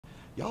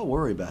Y'all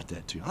worry about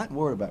that too. I ain't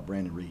worried about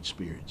Brandon Reed's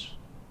spirits.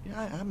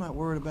 Yeah, I'm not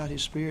worried about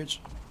his spirits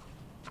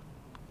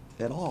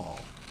at all.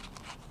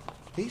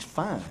 He's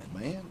fine,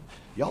 man.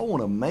 Y'all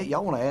want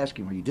to ask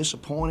him, are you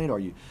disappointed? Are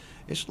you?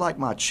 It's like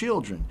my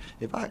children.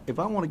 If I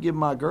want to give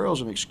my girls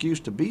an excuse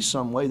to be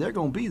some way, they're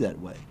going to be that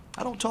way.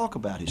 I don't talk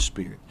about his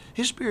spirit.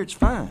 His spirit's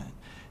fine.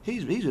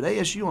 He's at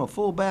ASU on a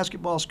full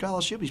basketball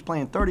scholarship. He's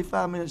playing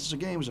 35 minutes a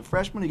game as a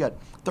freshman. He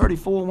got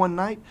 34 one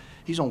night.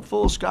 He's on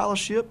full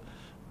scholarship.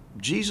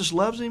 Jesus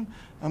loves him.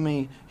 I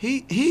mean,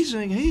 he's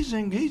going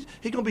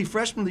to be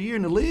freshman of the year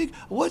in the league.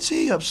 What's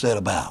he upset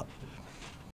about?